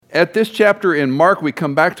At this chapter in Mark, we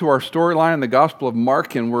come back to our storyline in the Gospel of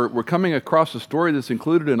Mark, and we're coming across a story that's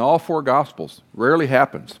included in all four Gospels. Rarely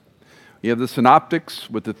happens. You have the synoptics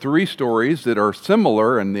with the three stories that are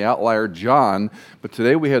similar and the outlier John, but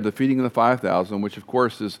today we have the feeding of the 5,000, which of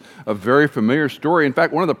course is a very familiar story. In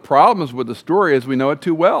fact, one of the problems with the story is we know it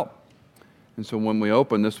too well. And so when we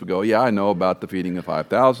open this, we go, yeah, I know about the feeding of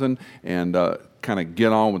 5,000, and kind of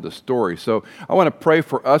get on with the story. So I want to pray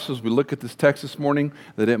for us as we look at this text this morning,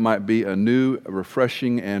 that it might be a new,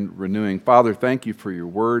 refreshing, and renewing. Father, thank you for your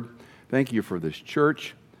word. Thank you for this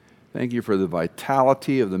church. Thank you for the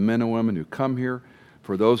vitality of the men and women who come here,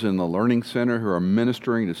 for those in the Learning Center who are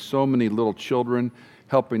ministering to so many little children,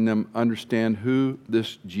 helping them understand who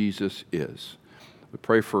this Jesus is. We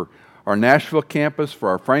pray for our Nashville campus, for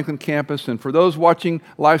our Franklin campus, and for those watching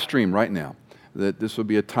live stream right now, that this will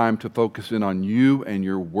be a time to focus in on you and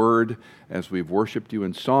your word as we've worshiped you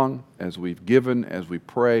in song, as we've given, as we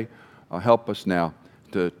pray. Help us now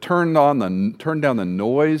to turn down the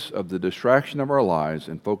noise of the distraction of our lives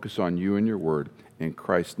and focus on you and your word. In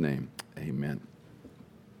Christ's name, amen.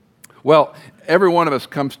 Well, every one of us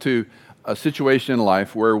comes to a situation in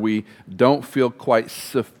life where we don't feel quite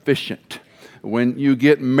sufficient. When you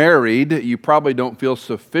get married, you probably don't feel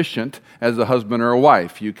sufficient as a husband or a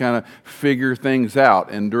wife. You kind of figure things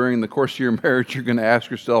out, and during the course of your marriage, you're going to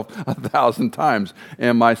ask yourself 1,000 times,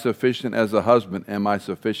 am I sufficient as a husband? Am I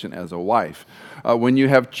sufficient as a wife? When you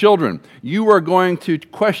have children, you are going to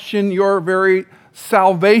question your very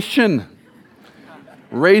salvation.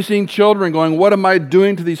 Raising children, going, what am I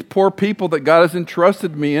doing to these poor people that God has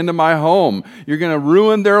entrusted me into my home? You're going to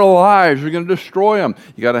ruin their lives. You're going to destroy them.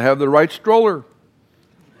 You got to have the right stroller.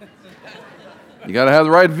 You got to have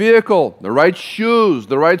the right vehicle, the right shoes,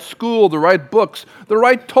 the right school, the right books, the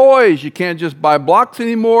right toys. You can't just buy blocks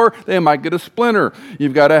anymore. They might get a splinter.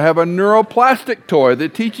 You've got to have a neuroplastic toy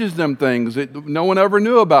that teaches them things that no one ever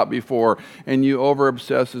knew about before. And you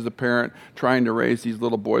over-obsess as a parent trying to raise these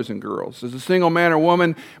little boys and girls. As a single man or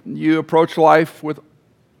woman, you approach life with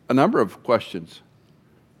a number of questions.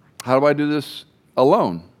 How do I do this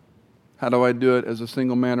alone? How do I do it as a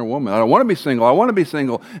single man or woman? I don't want to be single. I want to be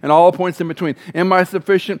single. And all points in between. Am I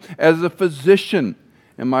sufficient as a physician?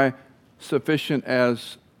 Am I sufficient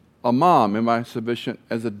as a mom? Am I sufficient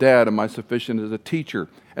as a dad? Am I sufficient as a teacher,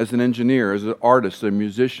 as an engineer, as an artist, a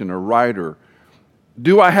musician, a writer?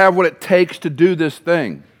 Do I have what it takes to do this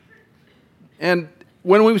thing? And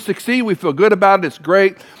when we succeed, we feel good about it. It's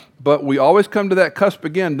great. But we always come to that cusp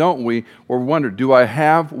again, don't we? Where we wonder, do I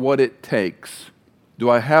have what it takes? Do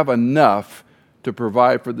I have enough to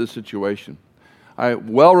provide for this situation? I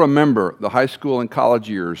well remember the high school and college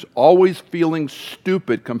years always feeling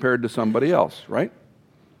stupid compared to somebody else, right?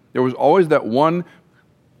 There was always that one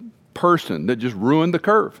person that just ruined the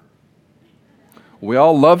curve. We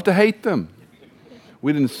all loved to hate them.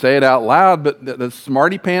 We didn't say it out loud, but the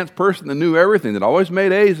smarty pants person that knew everything, that always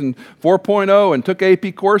made A's and 4.0 and took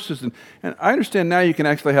AP courses. And I understand now you can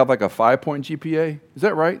actually have like a 5-point GPA. Is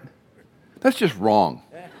that right? That's just wrong.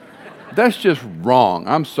 That's just wrong.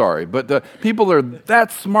 I'm sorry. But the people are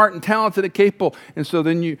that smart and talented and capable. And so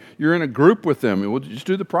then you're in a group with them. We'll just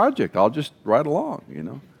do the project. I'll just ride along,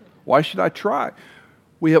 Why should I try?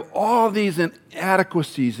 We have all these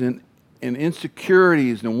inadequacies and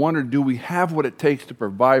insecurities and wonder, do we have what it takes to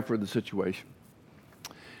provide for the situation?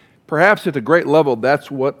 Perhaps at a great level, that's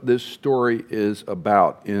what this story is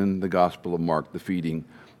about in the Gospel of Mark, the feeding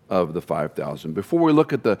of the 5,000. Before we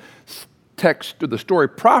look at the text or the story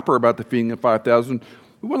proper about the feeding of 5,000,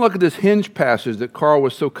 we want to look at this hinge passage that Carl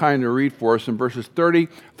was so kind to read for us in verses 30,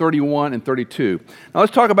 31, and 32. Now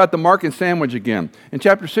let's talk about the Mark and sandwich again. In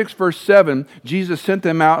chapter 6, verse 7, Jesus sent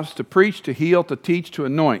them out to preach, to heal, to teach, to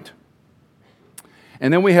anoint.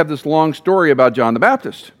 And then we have this long story about John the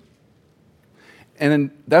Baptist. And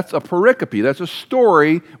then that's a pericope. That's a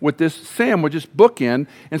story with this sandwich, this bookend.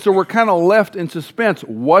 And so we're kind of left in suspense.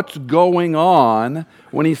 What's going on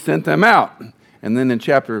when he sent them out? And then in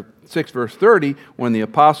chapter 6, verse 30, when the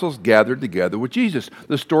apostles gathered together with Jesus.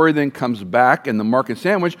 The story then comes back in the Mark and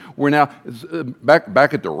sandwich. We're now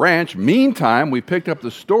back at the ranch. Meantime, we picked up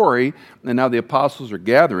the story, and now the apostles are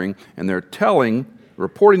gathering, and they're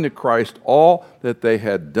reporting to Christ all that they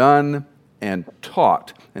had done and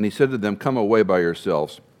taught. And he said to them, come away by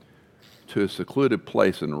yourselves to a secluded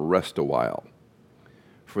place and rest a while.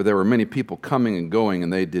 For there were many people coming and going,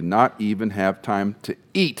 and they did not even have time to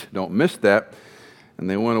eat. Don't miss that. And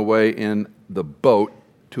they went away in the boat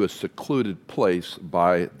to a secluded place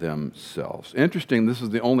by themselves. Interesting, this is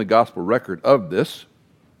the only gospel record of this.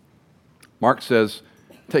 Mark says,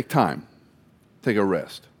 take time, take a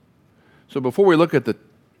rest. So before we look at the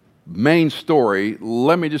main story,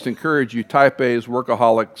 let me just encourage you, type A's,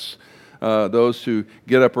 workaholics, those who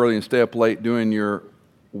get up early and stay up late doing your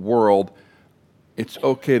world, it's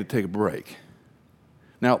okay to take a break.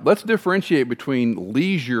 Now, let's differentiate between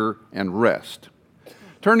leisure and rest.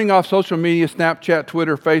 Turning off social media, Snapchat,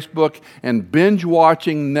 Twitter, Facebook, and binge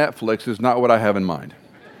watching Netflix is not what I have in mind.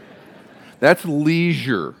 That's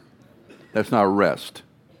leisure. That's not rest.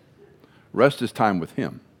 Rest is time with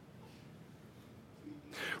Him.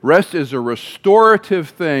 Rest is a restorative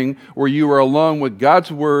thing where you are alone with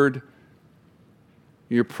God's Word,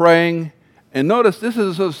 you're praying, and notice this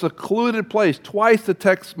is a secluded place. Twice the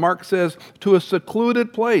text, Mark says, to a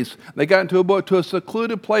secluded place. They got into a boat to a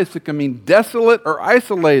secluded place. It can mean desolate or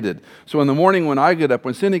isolated. So in the morning when I get up,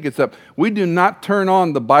 when Cindy gets up, we do not turn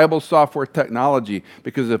on the Bible software technology,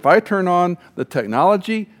 because if I turn on the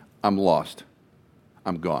technology, I'm lost.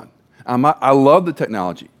 I'm gone. I love the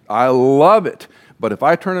technology. I love it. But if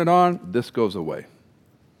I turn it on, this goes away.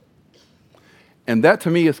 And that to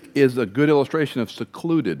me is a good illustration of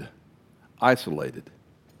secluded, isolated,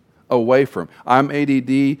 away from. I'm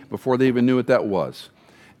ADD before they even knew what that was.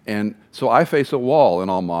 And so I face a wall in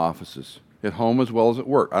all my offices, at home as well as at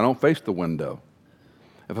work. I don't face the window.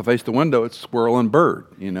 If I face the window, it's squirrel and bird,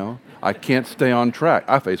 I can't stay on track.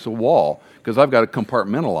 I face a wall because I've got to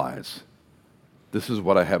compartmentalize. This is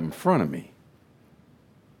what I have in front of me.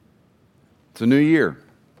 It's a new year.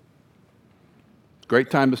 Great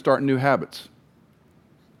time to start new habits.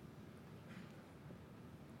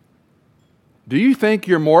 Do you think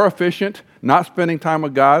you're more efficient not spending time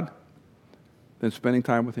with God than spending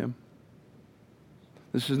time with Him?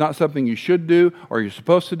 This is not something you should do, or you're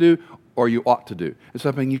supposed to do, or you ought to do. It's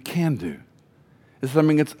something you can do. It's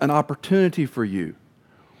something that's an opportunity for you.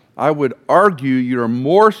 I would argue you're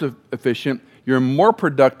more efficient, you're more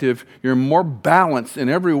productive, you're more balanced in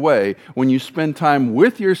every way when you spend time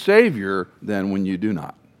with your Savior than when you do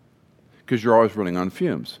not, because you're always running on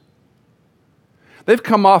fumes. They've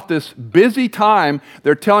come off this busy time.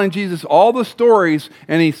 They're telling Jesus all the stories,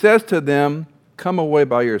 and He says to them, come away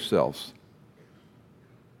by yourselves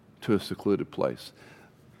to a secluded place.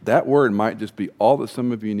 That word might just be all that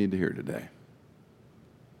some of you need to hear today.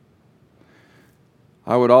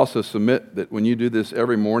 I would also submit that when you do this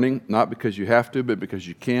every morning, not because you have to, but because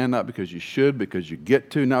you can, not because you should, because you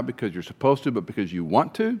get to, not because you're supposed to, but because you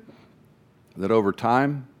want to, that over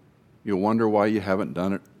time, you'll wonder why you haven't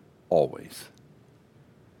done it always.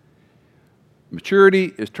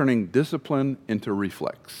 Maturity is turning discipline into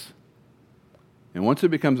reflex. And once it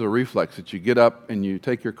becomes a reflex that you get up and you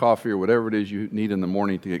take your coffee or whatever it is you need in the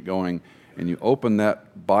morning to get going, and you open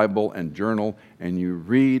that Bible and journal and you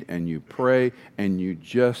read and you pray and you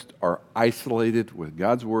just are isolated with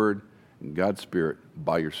God's Word and God's Spirit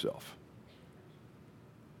by yourself.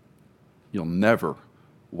 You'll never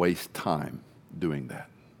waste time doing that.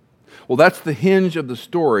 Well, that's the hinge of the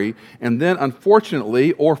story. And then,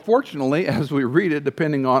 unfortunately, or fortunately, as we read it,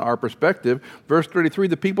 depending on our perspective, verse 33,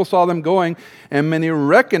 the people saw them going, and many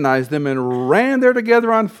recognized them and ran there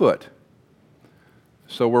together on foot.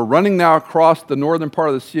 So we're running now across the northern part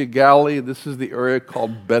of the Sea of Galilee. This is the area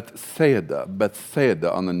called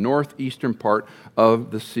Bethsaida on the northeastern part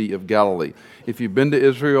of the Sea of Galilee. If you've been to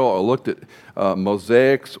Israel or looked at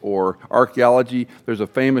mosaics or archaeology, there's a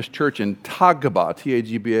famous church in Tagbah,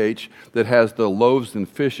 T-A-G-B-H, that has the loaves and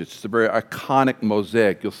fishes. It's a very iconic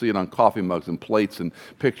mosaic. You'll see it on coffee mugs and plates and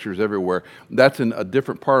pictures everywhere. That's in a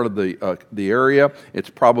different part of the area. It's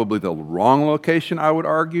probably the wrong location, I would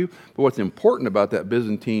argue. But what's important about that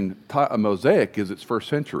Byzantine mosaic is it's first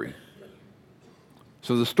century.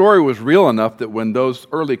 So the story was real enough that when those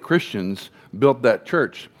early Christians built that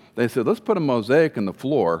church, they said, let's put a mosaic in the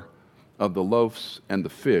floor of the loaves and the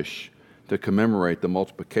fish to commemorate the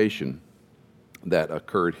multiplication that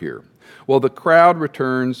occurred here. Well, the crowd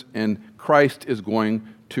returns and Christ is going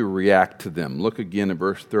to react to them. Look again at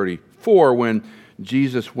verse 34. When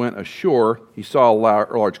Jesus went ashore, He saw a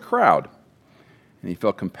large crowd, and He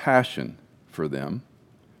felt compassion for them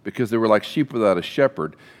because they were like sheep without a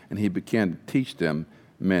shepherd, and He began to teach them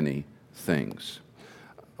many things.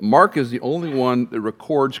 Mark is the only one that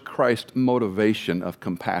records Christ's motivation of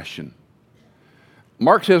compassion.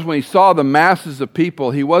 Mark says when he saw the masses of people,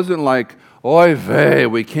 he wasn't like, oy vey,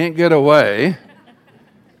 we can't get away.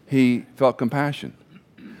 He felt compassion.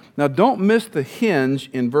 Now don't miss the hinge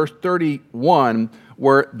in verse 31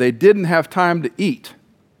 where they didn't have time to eat.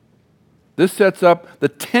 This sets up the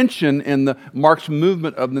tension in Mark's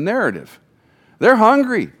movement of the narrative. They're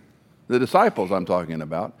hungry. The disciples I'm talking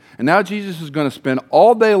about. And now Jesus is going to spend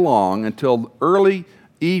all day long until early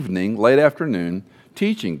evening, late afternoon,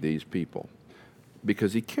 teaching these people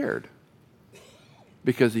because He cared.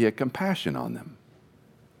 because he had compassion on them.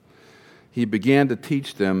 He began to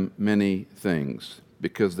teach them many things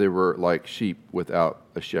because they were like sheep without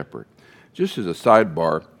a shepherd. Just as a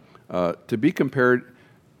sidebar, to be compared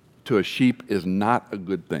to a sheep is not a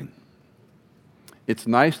good thing. It's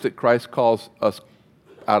nice that Christ calls us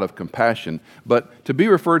out of compassion, but to be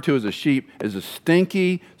referred to as a sheep is a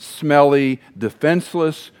stinky, smelly,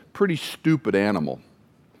 defenseless, pretty stupid animal.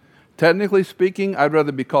 Technically speaking, I'd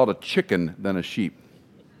rather be called a chicken than a sheep,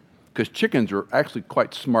 because chickens are actually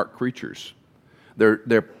quite smart creatures.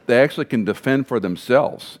 They actually can defend for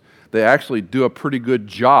themselves. They actually do a pretty good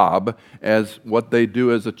job as what they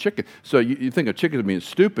do as a chicken. So you think of chickens being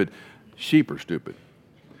stupid, sheep are stupid.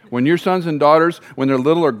 When your sons and daughters, when they're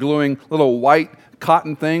little, are gluing little white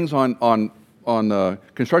cotton things on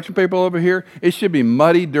construction paper over here, it should be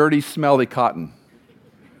muddy, dirty, smelly cotton.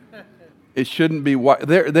 It shouldn't be white.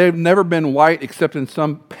 They've never been white except in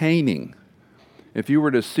some painting. If you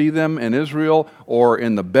were to see them in Israel or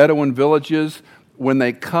in the Bedouin villages, when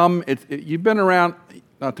they come, you've been around,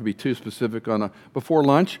 not to be too specific before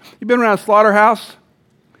lunch, you've been around a slaughterhouse?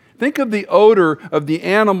 Think of the odor of the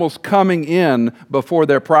animals coming in before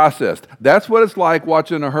they're processed. That's what it's like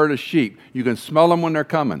watching a herd of sheep. You can smell them when they're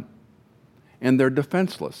coming. And they're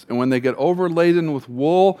defenseless. And when they get overladen with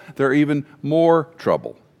wool, they're even more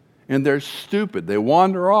trouble. And they're stupid. They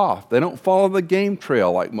wander off. They don't follow the game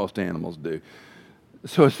trail like most animals do.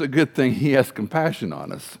 So it's a good thing he has compassion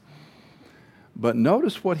on us. But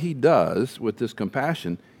notice what he does with this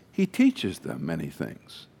compassion. He teaches them many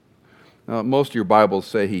things. Most of your Bibles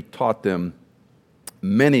say he taught them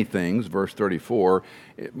many things, verse 34.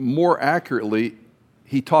 More accurately,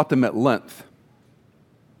 he taught them at length.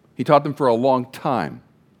 He taught them for a long time.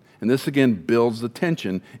 And this again builds the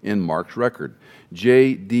tension in Mark's record.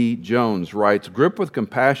 J.D. Jones writes, "Grip with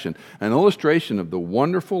compassion, an illustration of the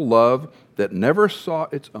wonderful love that never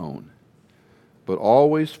sought its own, but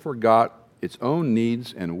always forgot its own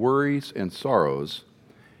needs and worries and sorrows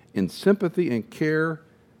in sympathy and care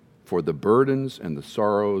for the burdens and the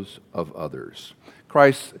sorrows of others."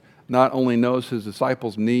 Christ not only knows his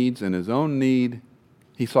disciples' needs and his own need,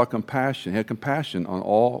 he saw compassion. He had compassion on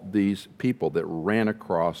all these people that ran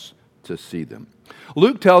across to see them.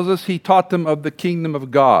 Luke tells us he taught them of the kingdom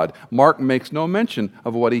of God. Mark makes no mention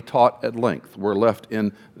of what he taught at length. We're left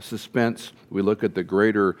in suspense. We look at the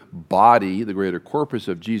greater body, the greater corpus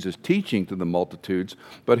of Jesus teaching to the multitudes.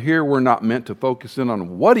 But here we're not meant to focus in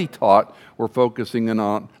on what he taught. We're focusing in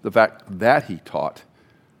on the fact that he taught.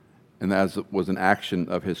 And that was an action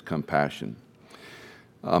of his compassion.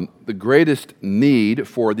 The greatest need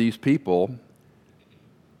for these people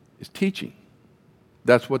is teaching.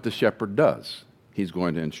 That's what the shepherd does. He's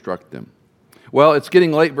going to instruct them. Well, it's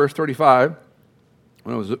getting late, verse 35.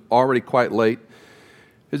 When it was already quite late,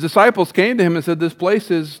 his disciples came to him and said, "This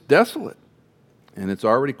place is desolate, and it's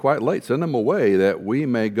already quite late. Send them away that they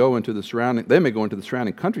may go into the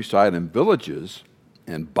surrounding countryside and villages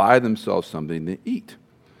and buy themselves something to eat."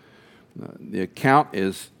 The account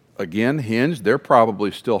is again hinged. They're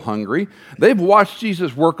probably still hungry. They've watched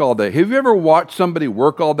Jesus work all day. Have you ever watched somebody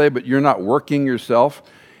work all day but you're not working yourself?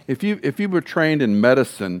 If you were trained in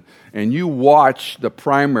medicine and you watch the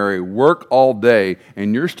primary work all day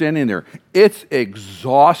and you're standing there, it's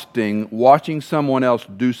exhausting watching someone else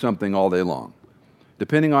do something all day long.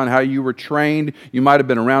 Depending on how you were trained, you might have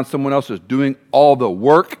been around someone else who's doing all the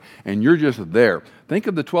work and you're just there. Think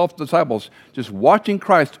of the 12 disciples just watching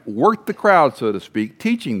Christ work the crowd, so to speak,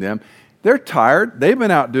 teaching them. They're tired. They've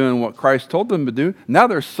been out doing what Christ told them to do. Now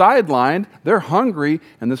they're sidelined. They're hungry.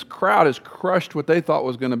 And this crowd has crushed what they thought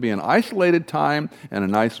was going to be an isolated time and a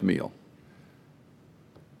nice meal.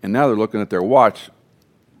 And now they're looking at their watch,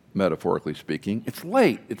 metaphorically speaking. It's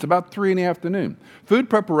late. It's about 3 p.m. Food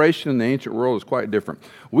preparation in the ancient world is quite different.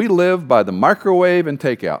 We live by the microwave and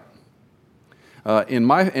takeout. In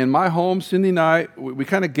my home, Cindy and I, we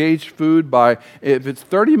kind of gauge food by if it's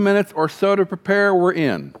 30 minutes or so to prepare, we're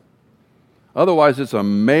in. Otherwise, it's a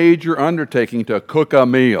major undertaking to cook a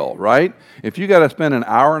meal, right? If you got to spend an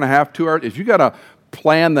hour and a half, 2 hours, if you got to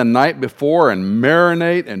plan the night before and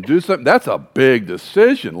marinate and do something, that's a big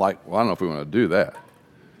decision. Like, well, I don't know if we want to do that.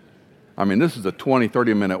 I mean, this is a 20,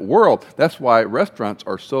 30-minute world. That's why restaurants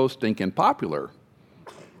are so stinking popular.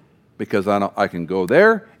 Because I can go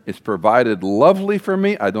there. It's provided lovely for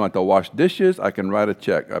me. I don't have to wash dishes. I can write a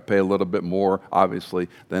check. I pay a little bit more, obviously,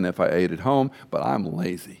 than if I ate at home, but I'm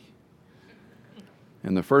lazy.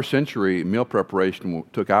 In the first century, meal preparation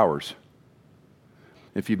took hours.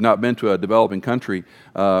 If you've not been to a developing country,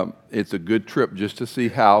 it's a good trip just to see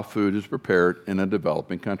how food is prepared in a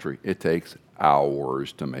developing country. It takes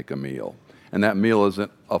hours to make a meal. and that meal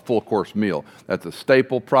isn't a full-course meal. That's a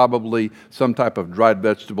staple, probably some type of dried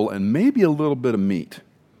vegetable, and maybe a little bit of meat,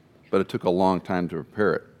 but it took a long time to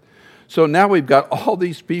prepare it. So now we've got all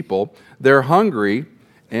these people, they're hungry,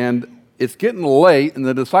 and it's getting late, and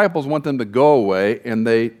the disciples want them to go away, and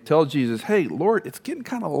they tell Jesus, hey, Lord, it's getting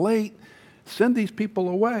kind of late. Send these people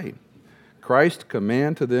away. Christ's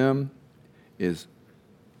command to them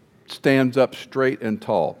stands up straight and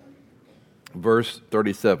tall. Verse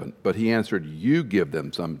 37, but he answered, you give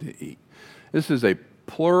them something to eat. This is a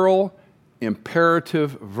plural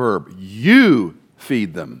imperative verb. You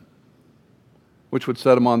feed them, which would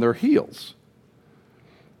set them on their heels.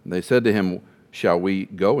 And they said to him, shall we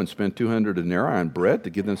go and spend 200 denarii on bread to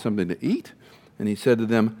give them something to eat? And he said to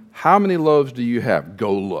them, how many loaves do you have?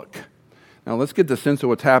 Go look. Now let's get the sense of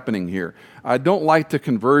what's happening here. I don't like the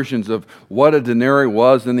conversions of what a denarii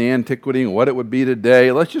was in the antiquity and what it would be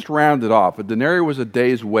today. Let's just round it off. A denarii was a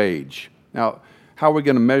day's wage. Now, how are we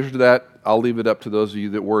going to measure that? I'll leave it up to those of you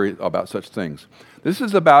that worry about such things. This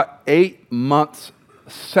is about 8 months'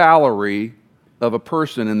 salary of a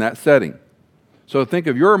person in that setting. So think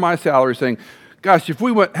of your or my salary saying, gosh, if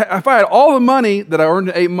I had all the money that I earned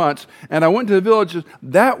in 8 months and I went to the villages,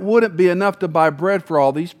 that wouldn't be enough to buy bread for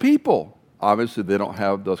all these people. Obviously, they don't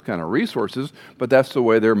have those kind of resources, but that's the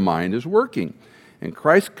way their mind is working. And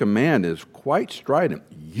Christ's command is quite strident.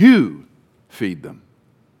 You feed them.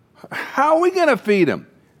 How are we going to feed them?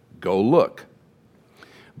 Go look.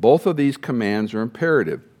 Both of these commands are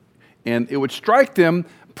imperative. And it would strike them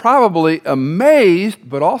probably amazed,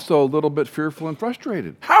 but also a little bit fearful and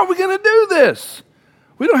frustrated. How are we going to do this?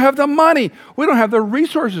 We don't have the money. We don't have the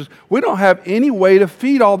resources. We don't have any way to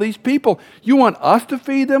feed all these people. You want us to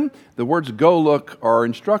feed them? The words go look are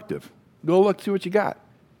instructive. Go look, see what you got.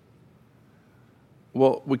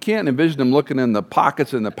 Well, we can't envision them looking in the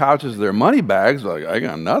pockets and the pouches of their money bags like, I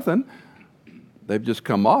got nothing. They've just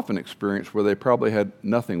come off an experience where they probably had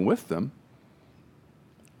nothing with them.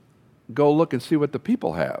 Go look and see what the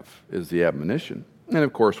people have, is the admonition. And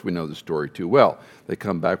of course, we know the story too well. They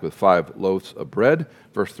come back with 5 loaves of bread,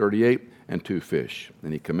 verse 38, and 2 fish.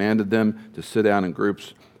 And he commanded them to sit down in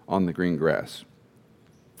groups on the green grass.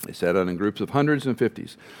 They sat down in groups of hundreds and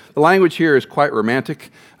fifties. The language here is quite romantic.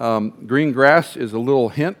 Green grass is a little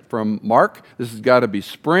hint from Mark. This has got to be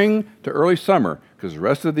spring to early summer, because the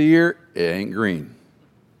rest of the year, it ain't green.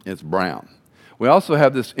 It's brown. We also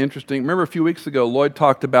have this interesting, remember a few weeks ago, Lloyd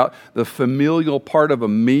talked about the familial part of a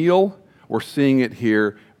meal. We're seeing it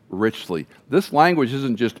here richly. This language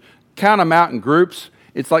isn't just count them out in groups.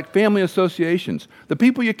 It's like family associations. The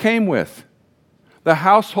people you came with, the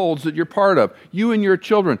households that you're part of, you and your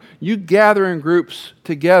children, you gather in groups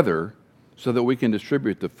together so that we can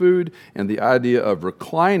distribute the food, and the idea of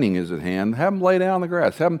reclining is at hand. Have them lay down on the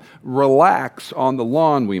grass. Have them relax on the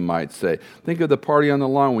lawn, we might say. Think of the party on the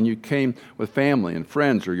lawn when you came with family and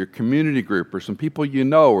friends or your community group or some people you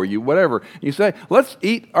know or you whatever. You say, let's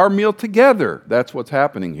eat our meal together. That's what's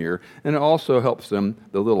happening here. And it also helps them,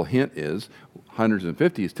 the little hint is, hundreds and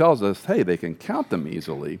fifties tells us, hey, they can count them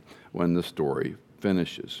easily when the story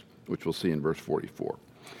finishes, which we'll see in verse 44.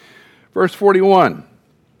 Verse 41.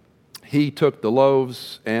 He took the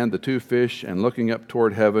loaves and the 2 fish, and looking up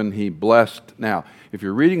toward heaven, he blessed. Now, if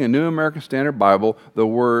you're reading a New American Standard Bible, the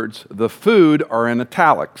words, the food, are in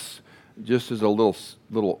italics. Just as a little,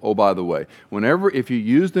 oh, by the way, if you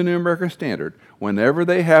use the New American Standard, whenever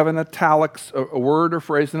they have an italics, a word or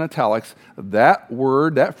phrase in italics, that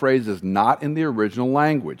word, that phrase is not in the original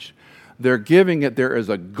language. They're giving it there as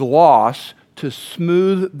a gloss to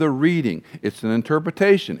smooth the reading. It's an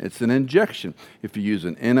interpretation. It's an injection. If you use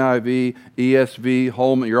an NIV, ESV,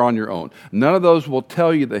 Holman, you're on your own. None of those will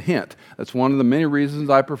tell you the hint. That's one of the many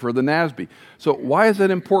reasons I prefer the NASB. So why is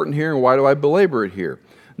that important here, and why do I belabor it here?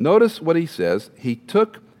 Notice what he says.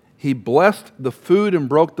 He blessed the food and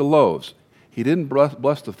broke the loaves. He didn't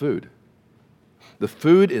bless the food. The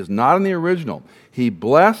food is not in the original. He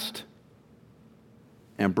blessed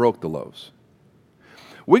and broke the loaves.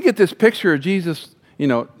 We get this picture of Jesus,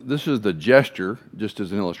 this is the gesture, just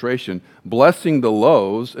as an illustration, blessing the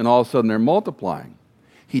loaves, and all of a sudden they're multiplying.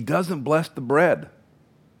 He doesn't bless the bread.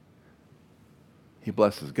 He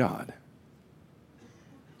blesses God.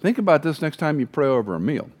 Think about this next time you pray over a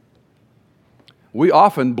meal. We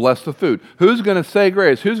often bless the food. Who's going to say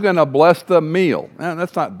grace? Who's going to bless the meal?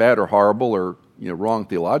 That's not bad or horrible or wrong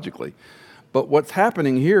theologically. But what's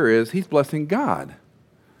happening here is he's blessing God.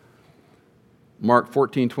 Mark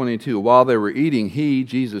 14:22, while they were eating, he,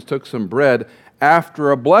 Jesus, took some bread after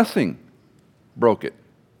a blessing, broke it.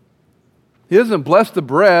 He doesn't bless the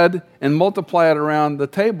bread and multiply it around the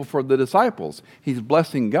table for the disciples. He's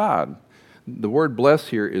blessing God. The word bless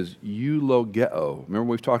here is eulogeo. Remember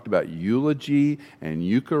we've talked about eulogy and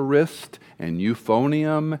Eucharist and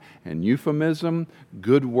euphonium and euphemism,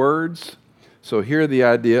 good words. So here the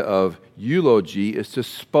idea of eulogy is to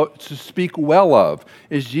speak well of.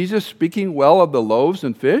 Is Jesus speaking well of the loaves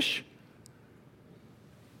and fish?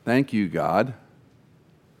 Thank you, God.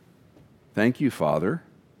 Thank you, Father.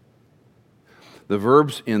 The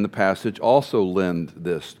verbs in the passage also lend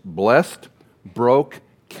this. Blessed, broke,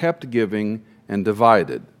 kept giving, and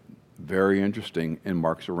divided. Very interesting in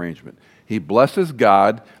Mark's arrangement. He blesses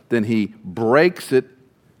God, then he breaks it,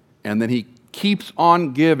 and then he keeps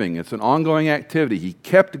on giving. It's an ongoing activity. He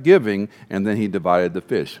kept giving, and then he divided the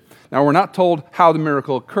fish. Now, we're not told how the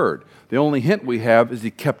miracle occurred. The only hint we have is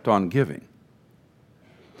he kept on giving.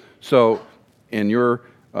 So, in your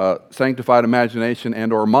sanctified imagination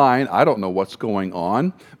and or mine, I don't know what's going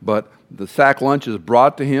on, but the sack lunch is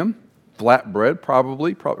brought to him, flatbread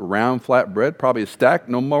probably round flatbread, probably a stack,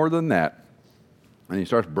 no more than that. And he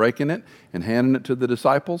starts breaking it and handing it to the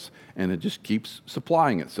disciples, and it just keeps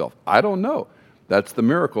supplying itself. I don't know. That's the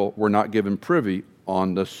miracle. We're not given privy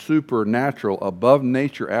on the supernatural, above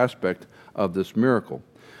nature aspect of this miracle.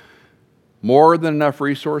 More than enough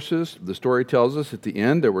resources. The story tells us at the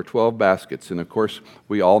end there were 12 baskets. And of course,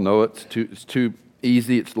 we all know it's too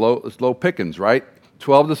easy. It's low pickings, right?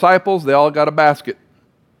 12 disciples, they all got a basket.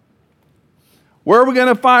 Where are we going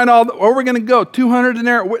to find where are we going to go? 200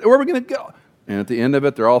 denarii, where are we going to go? And at the end of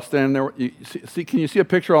it, they're all standing there. Can you see a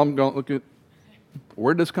picture? I'm going to look at,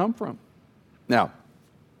 where did this come from? Now,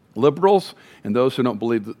 liberals and those who don't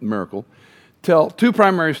believe the miracle tell two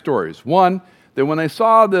primary stories. One, that when they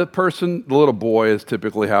saw the person, the little boy is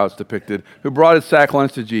typically how it's depicted, who brought his sack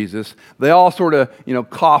lunch to Jesus, they all sort of,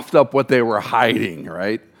 coughed up what they were hiding,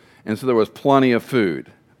 right? And so there was plenty of food.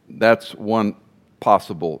 That's one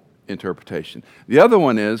possible interpretation. The other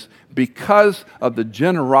one is because of the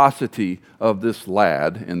generosity of this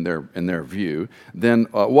lad in their view, then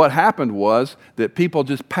what happened was that people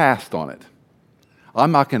just passed on it.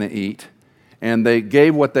 I'm not going to eat. And they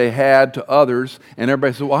gave what they had to others, and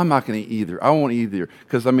everybody said, well, I'm not going to eat either. I won't eat either.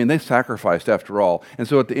 Because, they sacrificed after all. And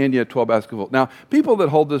so at the end, you had 12 baskets full. Now, people that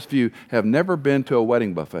hold this view have never been to a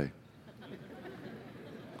wedding buffet.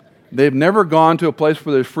 They've never gone to a place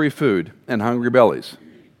where there's free food and hungry bellies.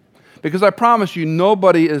 Because I promise you,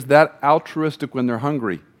 nobody is that altruistic when they're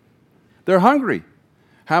hungry. They're hungry.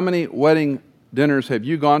 How many wedding dinners have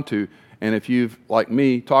you gone to? And if you've, like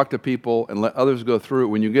me, talked to people and let others go through it,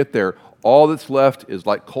 when you get there, all that's left is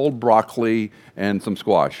like cold broccoli and some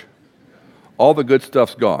squash. All the good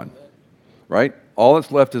stuff's gone, right? All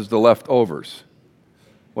that's left is the leftovers.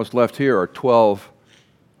 What's left here are 12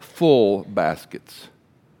 full baskets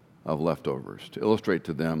of leftovers to illustrate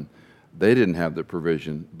to them they didn't have the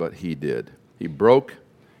provision, but he did. He broke,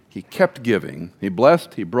 he kept giving. He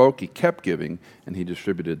blessed, he broke, he kept giving, and he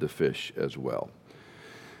distributed the fish as well.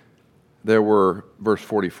 There were, verse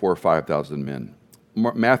 44, 5,000 men.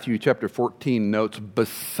 Matthew chapter 14 notes,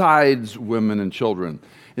 besides women and children.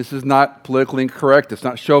 This is not politically incorrect. It's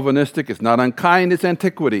not chauvinistic. It's not unkind. It's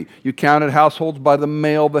antiquity. You counted households by the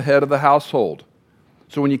male, the head of the household.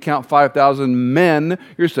 So when you count 5,000 men,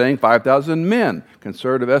 you're saying 5,000 men.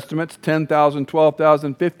 Conservative estimates, 10,000,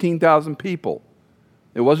 12,000, 15,000 people.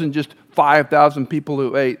 It wasn't just 5,000 people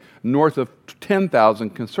who ate. North of 10,000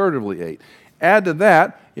 conservatively ate. Add to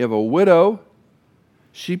that, you have a widow.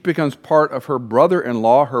 She becomes part of her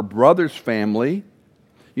brother-in-law, her brother's family.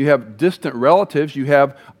 You have distant relatives. You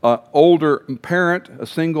have an older parent, a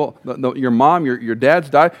single, your mom, your dad's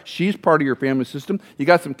died. She's part of your family system. You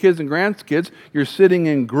got some kids and grandkids. You're sitting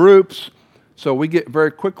in groups. So we get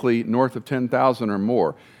very quickly north of 10,000 or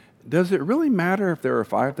more. Does it really matter if there are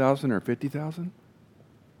 5,000 or 50,000?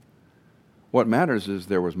 What matters is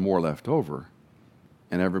there was more left over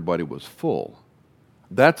and everybody was full.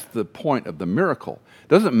 That's the point of the miracle. It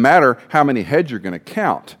doesn't matter how many heads you're going to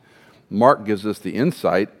count. Mark gives us the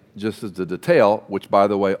insight, just as the detail, which, by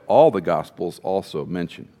the way, all the Gospels also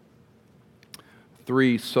mention.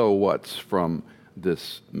 3 so whats from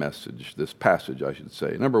this message, this passage, I should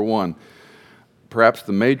say. Number 1, perhaps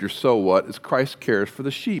the major so what is Christ cares for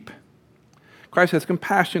the sheep. Christ has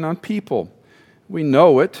compassion on people. We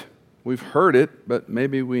know it, we've heard it, but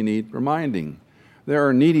maybe we need reminding. There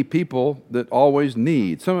are needy people that always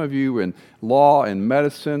need. Some of you in law and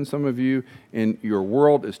medicine, some of you in your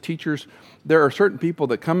world as teachers, there are certain people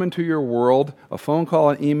that come into your world, a phone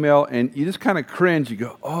call, an email, and you just kind of cringe. You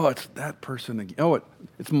go, oh, it's that person again. Oh,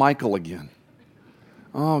 it's Michael again.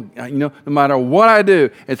 Oh, no matter what I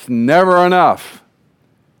do, it's never enough.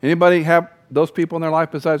 Anybody have those people in their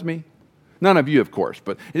life besides me? None of you, of course,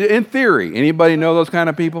 but in theory, anybody know those kind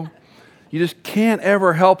of people? You just can't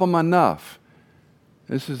ever help them enough.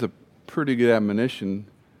 This is a pretty good admonition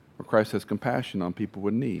where Christ has compassion on people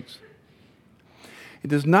with needs. It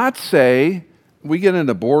does not say we get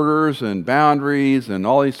into borders and boundaries and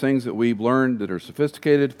all these things that we've learned that are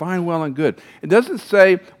sophisticated, fine, well, and good. It doesn't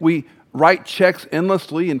say we write checks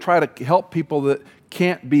endlessly and try to help people that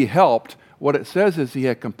can't be helped. What it says is he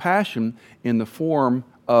had compassion in the form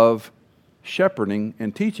of shepherding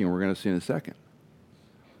and teaching, we're going to see in a second.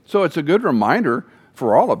 So it's a good reminder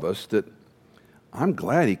for all of us that I'm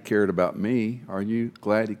glad he cared about me. Are you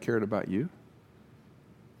glad he cared about you?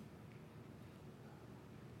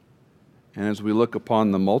 And as we look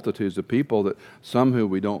upon the multitudes of people, that some who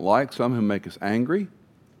we don't like, some who make us angry,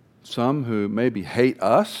 some who maybe hate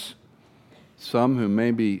us, some who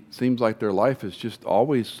maybe seems like their life is just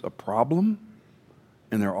always a problem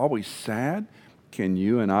and they're always sad, can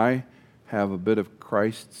you and I have a bit of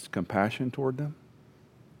Christ's compassion toward them?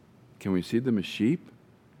 Can we see them as sheep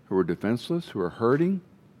who are defenseless, who are hurting,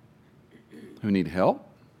 who need help?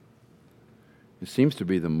 It seems to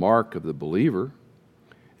be the mark of the believer.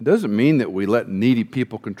 It doesn't mean that we let needy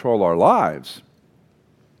people control our lives.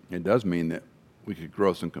 It does mean that we could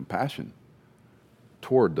grow some compassion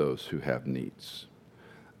toward those who have needs.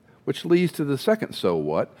 Which leads to the second so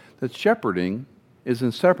what, that shepherding is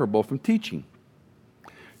inseparable from teaching.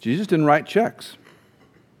 Jesus didn't write checks.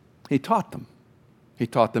 He taught them. He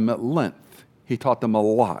taught them at length. He taught them a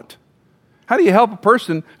lot. How do you help a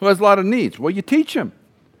person who has a lot of needs? Well, you teach them.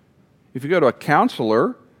 If you go to a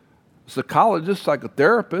counselor, psychologist,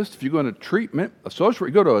 psychotherapist, if you go into treatment, a social worker,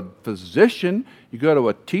 you go to a physician, you go to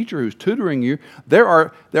a teacher who's tutoring you,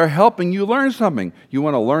 they're helping you learn something. You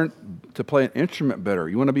want to learn to play an instrument better.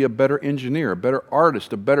 You want to be a better engineer, a better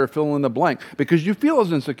artist, a better fill in the blank. Because you feel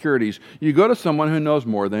those insecurities. You go to someone who knows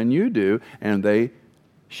more than you do, and they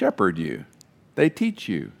shepherd you. They teach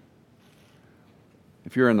you.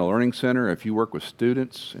 If you're in the Learning Center, if you work with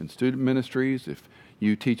students in student ministries, if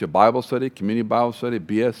you teach a Bible study, community Bible study,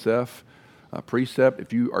 BSF, precept,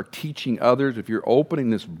 if you are teaching others, if you're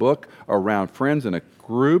opening this book around friends in a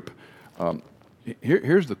group,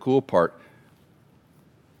 here's the cool part.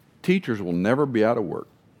 Teachers will never be out of work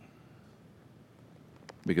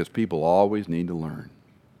because people always need to learn.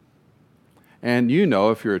 And you know,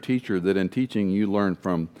 if you're a teacher, that in teaching you learn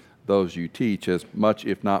from those you teach as much,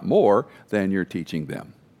 if not more, than you're teaching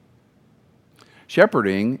them.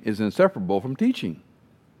 Shepherding is inseparable from teaching.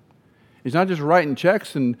 It's not just writing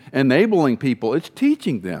checks and enabling people. It's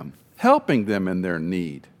teaching them, helping them in their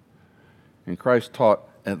need. And Christ taught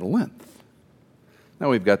at length.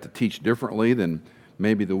 Now we've got to teach differently than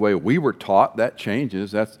maybe the way we were taught. That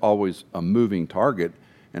changes. That's always a moving target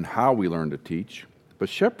in how we learn to teach. But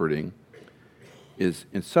shepherding is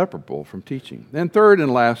inseparable from teaching. Then third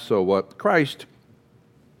and last, so what? Christ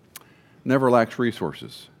never lacks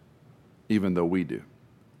resources, even though we do.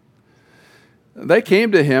 They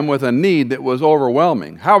came to him with a need that was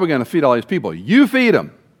overwhelming. How are we going to feed all these people? You feed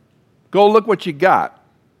them. Go look what you got.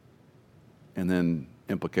 And then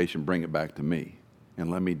implication, bring it back to me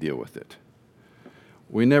and let me deal with it.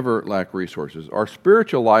 We never lack resources. Our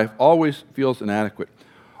spiritual life always feels inadequate.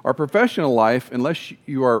 Our professional life, unless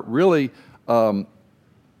you are really, to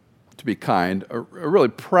be kind, a really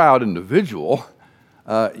proud individual,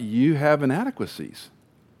 you have inadequacies.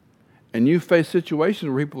 And you face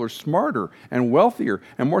situations where people are smarter and wealthier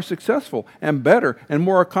and more successful and better and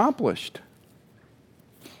more accomplished.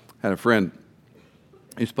 I had a friend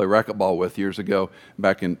I used to play racquetball with years ago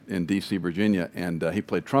back in D.C., Virginia, and he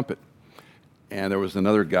played trumpet. And there was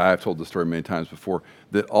another guy, I've told this story many times before,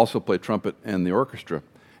 that also played trumpet in the orchestra.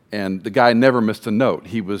 And the guy never missed a note.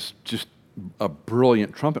 He was just a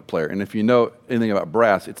brilliant trumpet player. And if you know anything about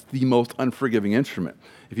brass, it's the most unforgiving instrument.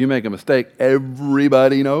 If you make a mistake,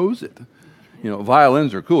 everybody knows it. You know,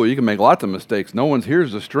 violins are cool. You can make lots of mistakes. No one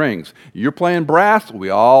hears the strings. You're playing brass, we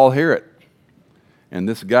all hear it. And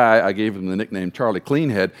this guy, I gave him the nickname Charlie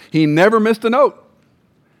Cleanhead. He never missed a note.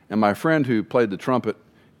 And my friend who played the trumpet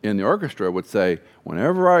in the orchestra would say,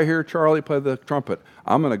 whenever I hear Charlie play the trumpet,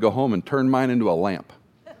 I'm going to go home and turn mine into a lamp.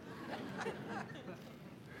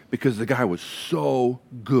 Because the guy was so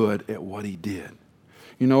good at what he did.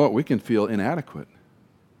 You know what? We can feel inadequate.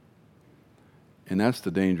 And that's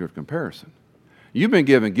the danger of comparison. You've been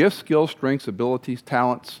given gifts, skills, strengths, abilities,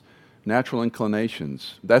 talents, natural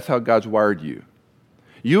inclinations. That's how God's wired you.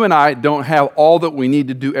 You and I don't have all that we need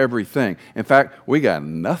to do everything. In fact, we got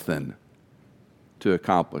nothing to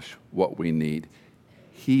accomplish what we need.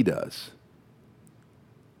 He does.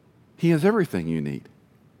 He has everything you need.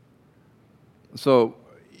 So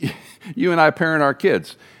You and I parent our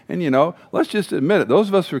kids. And, let's just admit it. Those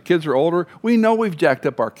of us whose kids are older, we know we've jacked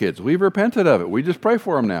up our kids. We've repented of it. We just pray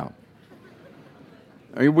for them now.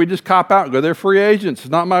 I mean, we just cop out and go, they're free agents. It's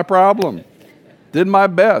not my problem. Did my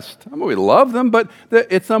best. I mean, we love them, but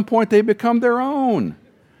at some point they become their own.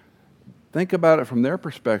 Think about it from their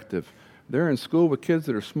perspective. They're in school with kids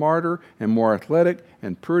that are smarter and more athletic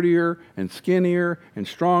and prettier and skinnier and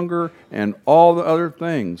stronger and all the other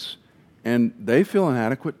things. And they feel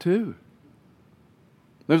inadequate too.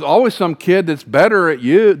 There's always some kid that's better at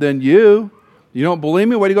you than you. You don't believe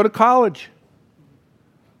me? Why do you go to college?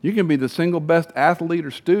 You can be the single best athlete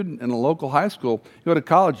or student in a local high school. You go to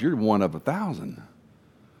college, you're one of 1,000.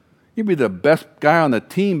 You be the best guy on the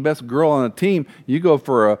team, best girl on the team. You go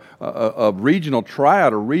for a regional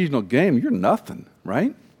tryout, a regional game, you're nothing,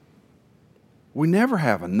 right? We never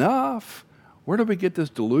have enough. Where do we get this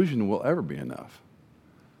delusion we'll ever be enough?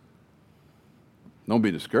 Don't be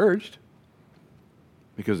discouraged,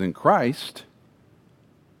 because in Christ,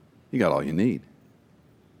 you got all you need.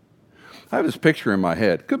 I have this picture in my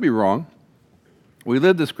head. Could be wrong. We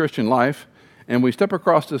live this Christian life, and we step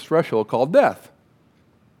across this threshold called death.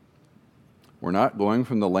 We're not going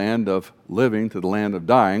from the land of living to the land of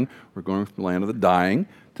dying. We're going from the land of the dying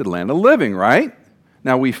to the land of living, right?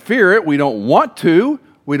 Now, we fear it. We don't want to.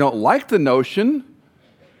 We don't like the notion.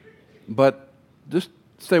 But just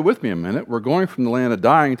stay with me a minute. We're going from the land of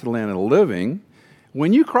dying to the land of living.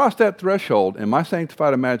 When you cross that threshold, in my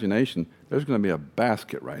sanctified imagination, there's going to be a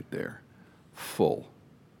basket right there, full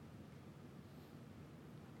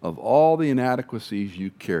of all the inadequacies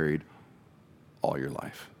you carried all your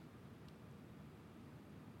life.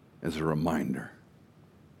 As a reminder.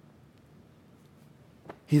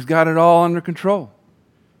 He's got it all under control.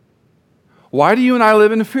 Why do you and I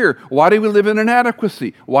live in fear? Why do we live in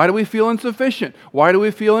inadequacy? Why do we feel insufficient? Why do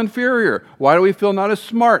we feel inferior? Why do we feel not as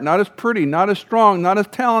smart, not as pretty, not as strong, not as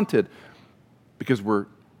talented? Because we're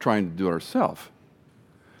trying to do it ourselves.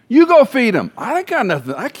 You go feed them. I ain't got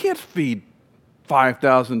nothing. I can't feed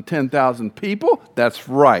 5,000, 10,000 people. That's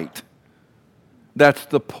right. That's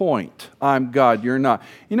the point. I'm God, you're not.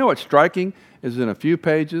 You know what's striking is in a few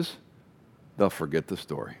pages, they'll forget the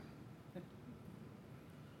story.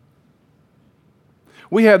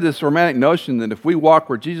 We have this romantic notion that if we walk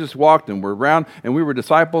where Jesus walked and we're around and we were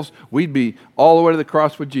disciples, we'd be all the way to the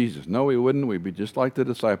cross with Jesus. No, we wouldn't. We'd be just like the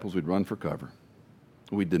disciples. We'd run for cover.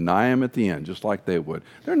 We'd deny him at the end, just like they would.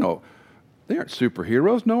 They aren't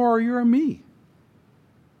superheroes, nor are you or me.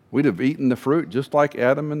 We'd have eaten the fruit just like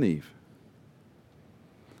Adam and Eve.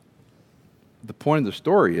 The point of the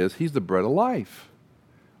story is he's the bread of life.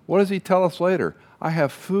 What does he tell us later? I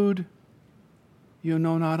have food you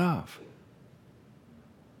know not of.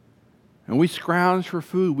 And we scrounge for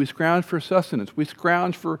food. We scrounge for sustenance. We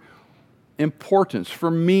scrounge for importance,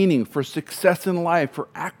 for meaning, for success in life, for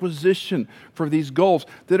acquisition, for these goals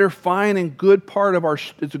that are fine and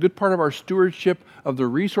it's a good part of our stewardship of the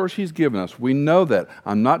resource he's given us. We know that.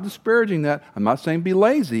 I'm not disparaging that. I'm not saying be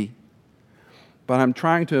lazy. But I'm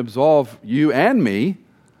trying to absolve you and me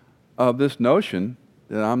of this notion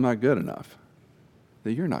that I'm not good enough,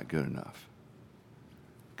 that you're not good enough.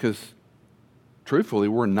 Because truthfully,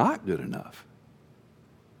 we're not good enough.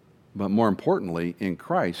 But more importantly, in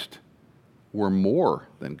Christ, we're more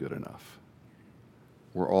than good enough.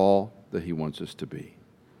 We're all that he wants us to be.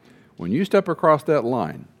 When you step across that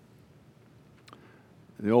line,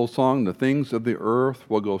 the old song, the things of the earth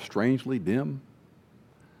will go strangely dim.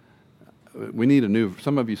 We need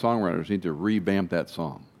some of you songwriters need to revamp that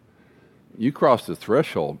song. You cross the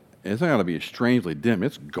threshold, it's not going to be strangely dim.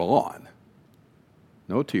 It's gone.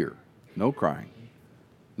 No tear, no crying,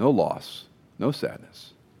 no loss, no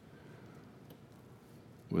sadness.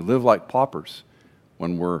 We live like paupers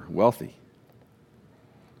when we're wealthy.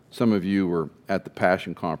 Some of you were at the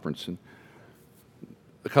Passion Conference, and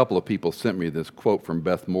a couple of people sent me this quote from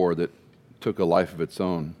Beth Moore that took a life of its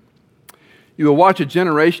own. You will watch a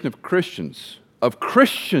generation of Christians,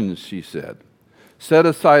 she said, set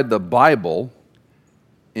aside the Bible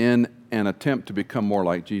in an attempt to become more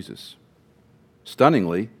like Jesus.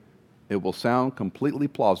 Stunningly, it will sound completely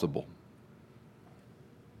plausible.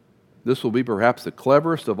 This will be perhaps the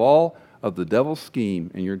cleverest of all of the devil's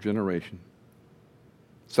scheme in your generation.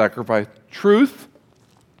 Sacrifice truth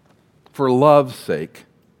for love's sake,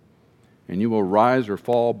 and you will rise or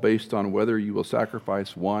fall based on whether you will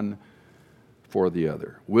sacrifice one for the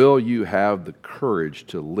other. Will you have the courage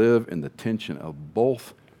to live in the tension of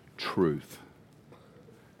both truth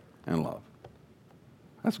and love?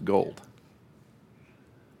 That's gold.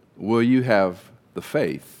 Will you have the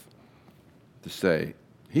faith to say,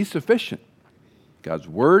 he's sufficient? God's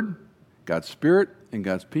Word, God's Spirit, and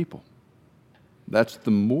God's people. That's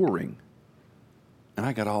the mooring. And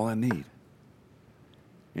I got all I need.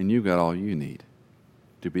 And you got all you need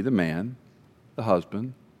to be the man, the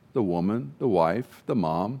husband, the woman, the wife, the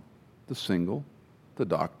mom, the single, the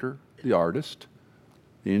doctor, the artist,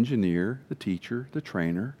 the engineer, the teacher, the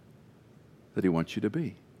trainer that He wants you to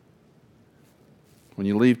be. When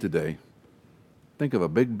you leave today, think of a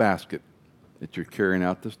big basket that you're carrying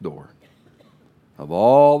out this door of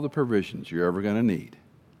all the provisions you're ever going to need,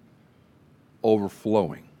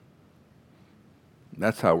 overflowing.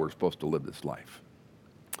 That's how we're supposed to live this life.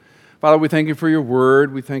 Father, we thank You for Your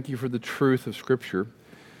word. We thank You for the truth of Scripture.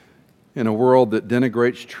 In a world that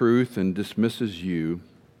denigrates truth and dismisses You,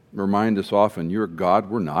 remind us often You're God,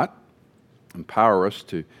 we're not. Empower us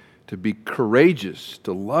to be courageous,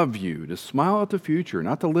 to love You, to smile at the future,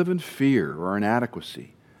 not to live in fear or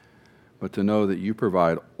inadequacy, but to know that You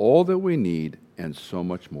provide all that we need and so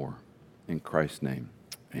much more. In Christ's name,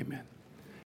 amen.